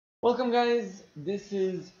Welcome guys, this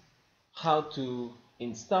is how to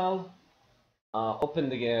install, open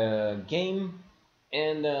the game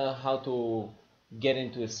and how to get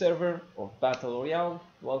into a server of Battle Royale.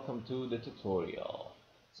 Welcome to the tutorial.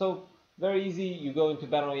 So very easy, you go into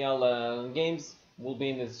Battle Royale games, will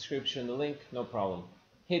be in the description, the link, no problem.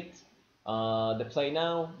 Hit the play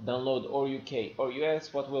now, download or UK or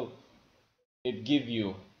US. What will it give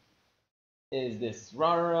you is this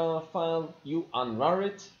RAR file. You unrar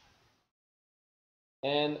it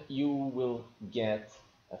and you will get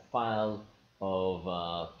a file of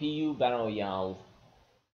pu Battle Royale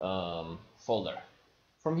folder.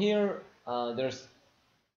 From here, it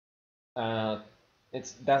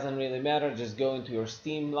doesn't really matter. Just go into your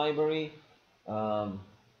Steam library,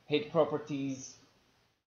 hit properties,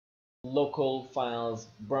 local files,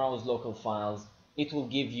 browse local files. It will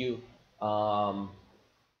give you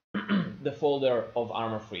the folder of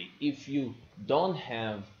ARMA free. If you don't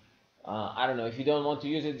have I don't know, if you don't want to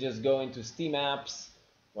use it, just go into Steam apps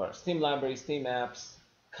or Steam library, Steam apps,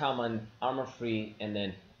 common, ARMA free, and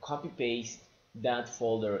then copy paste that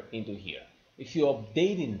folder into here. If you're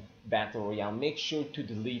updating Battle Royale, make sure to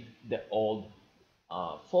delete the old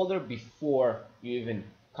folder before you even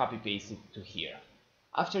copy paste it to here.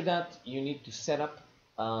 After that, you need to set up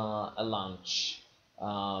a launch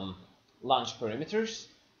perimeters.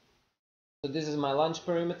 So this is my launch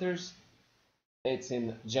perimeters. It's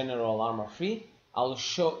in general ARMA free. I'll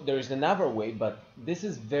show there is another way, but this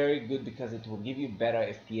is very good because it will give you better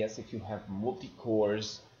FPS if you have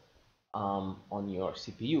multi-cores on your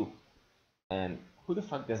CPU. And who the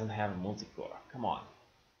fuck doesn't have a multi-core? Come on.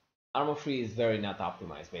 ARMA free is very not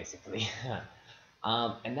optimized basically.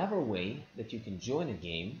 Another way that you can join a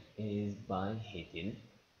game is by hitting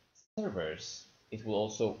servers. It will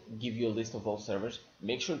also give you a list of all servers.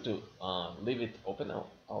 Make sure to leave it open. I'll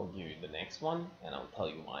give you the next one and I'll tell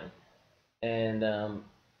you why. And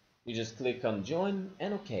you just click on join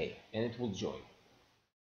and OK, and it will join.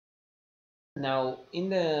 Now in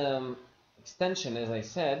the extension, as I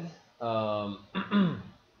said,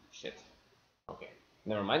 shit. Okay,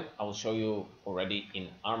 never mind. I will show you already in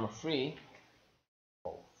ARMA free.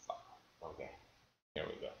 Oh fuck. Okay, here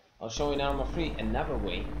we go. I'll show you in ARMA free another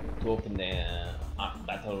way to open the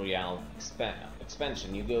Battle Royale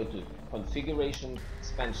expansion. You go to configuration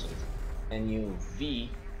expansions and you V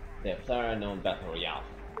the player unknown Battle Royale,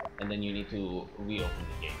 and then you need to reopen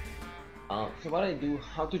the game. So what I do,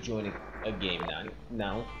 how to join a game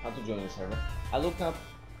now, how to join a server, I look up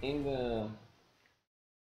in the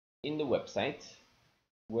website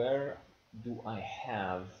where do I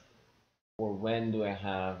have or when do I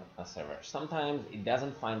have a server. Sometimes it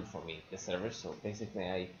doesn't find for me the server, so basically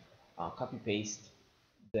I copy paste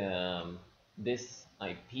this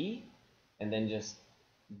IP and then just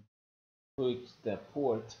put the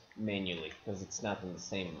port manually because it's not in the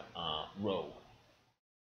same row.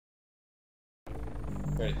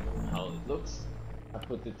 Very cool how it looks. I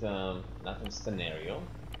put it not in scenario.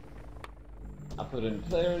 I put it in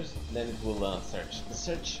players, then it will search. The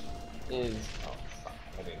search is oh fuck,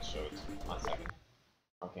 I didn't show it. 1 second.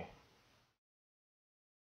 Okay.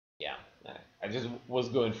 Yeah, I just was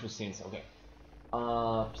going through scenes. Okay.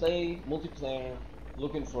 Play multiplayer,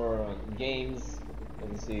 looking for games. As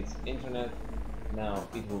you see, it's internet. Now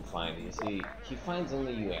it will find. You see, he finds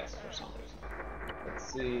only US for some reason.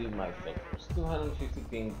 Let's see my filters. 250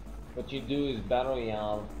 ping. What you do is Battle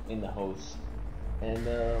Royale in the host, and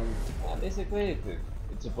basically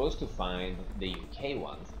it's supposed to find the UK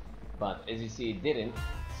ones, but as you see, it didn't.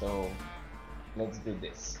 So let's do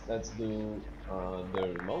this. Let's do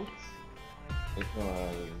the remote. It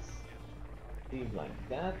was like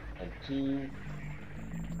that and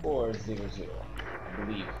 2400, I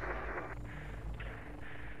believe.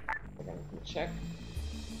 Okay, let me check.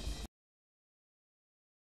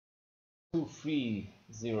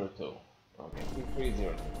 2302. Okay,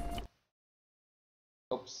 2302.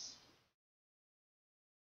 Oops.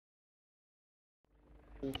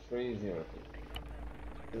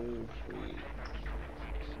 2302.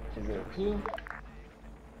 2302.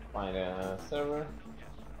 Find a server.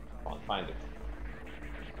 Can't find it.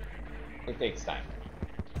 It takes time.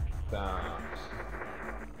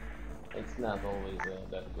 It's not always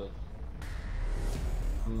that good.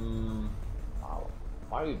 Wow.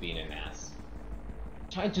 Why are you being an ass? I'm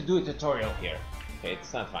trying to do a tutorial here. Okay,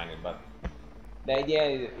 it's not finding it, but the idea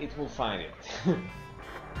is it will find it.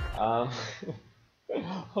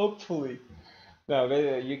 Hopefully. No,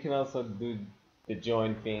 but you can also do the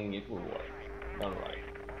join thing. It will work. Don't worry.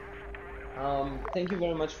 Thank you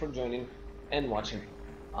very much for joining and watching.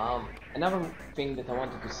 Another thing that I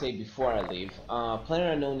wanted to say before I leave,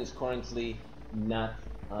 PlayerUnknown is currently not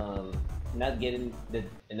um, not getting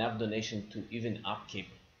enough donation to even upkeep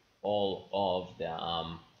all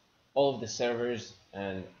of the servers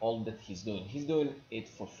and all that he's doing. He's doing it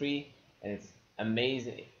for free, and it's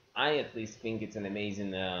amazing. I at least think it's an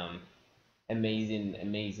amazing,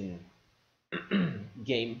 amazing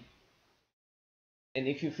game. And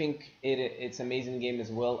if you think it's amazing game as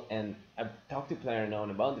well, and I've talked to PlayerUnknown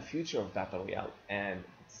about the future of Battle Royale, and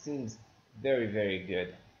it seems very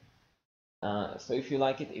good. So if you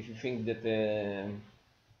like it, if you think that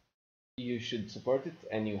you should support it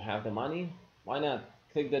and you have the money, why not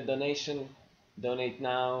click the donation, donate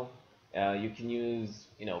now. You can use,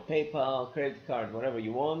 you know, PayPal, credit card, whatever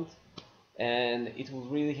you want, and it will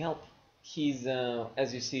really help. He's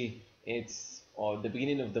as you see, it's the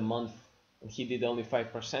beginning of the month, and he did only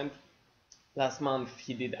 5%. Last month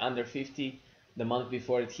he did under 50. The month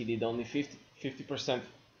before it he did only 50%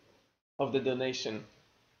 of the donation.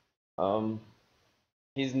 um,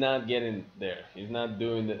 he's not getting there. He's not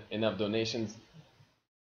doing enough donations.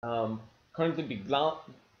 Um, Currently,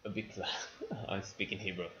 I'm speaking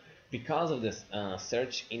Hebrew. Because of this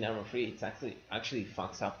search in ARMA free, it's actually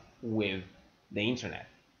fucks up with the internet.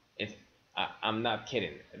 It's I'm not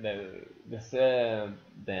kidding. The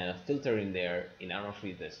filter in there in ARMA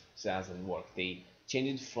free this doesn't work. They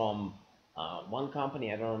changed it from one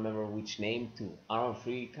company, I don't remember which name, to ARMA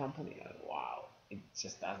free company. Wow, it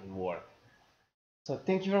just doesn't work. So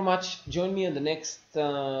thank you very much. Join me in the next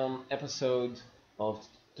episode of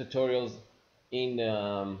tutorials in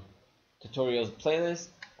tutorials playlist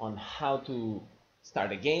on how to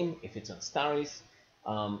start a game if it's on Staris.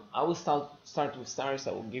 I will start with Staris.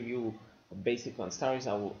 I will give you a basic on Staris.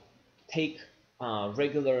 I will take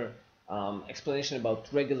regular explanation about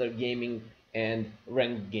regular gaming and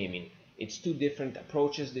ranked gaming. It's two different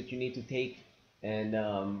approaches that you need to take,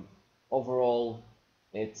 and overall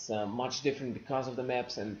it's much different because of the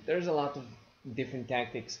maps, and there's a lot of different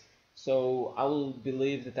tactics. So I will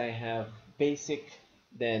believe that I have basic,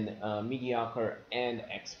 then mediocre, and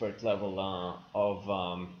expert level of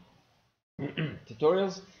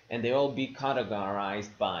tutorials, and they all be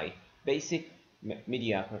categorized by basic,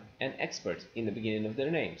 mediocre, and expert in the beginning of their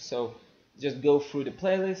name. So just go through the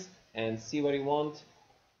playlist and see what you want.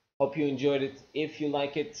 Hope you enjoyed it. If you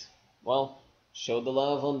like it, well, show the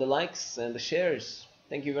love on the likes and the shares.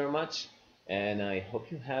 Thank you very much, and I hope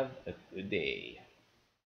you have a good day.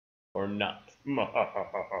 Or not.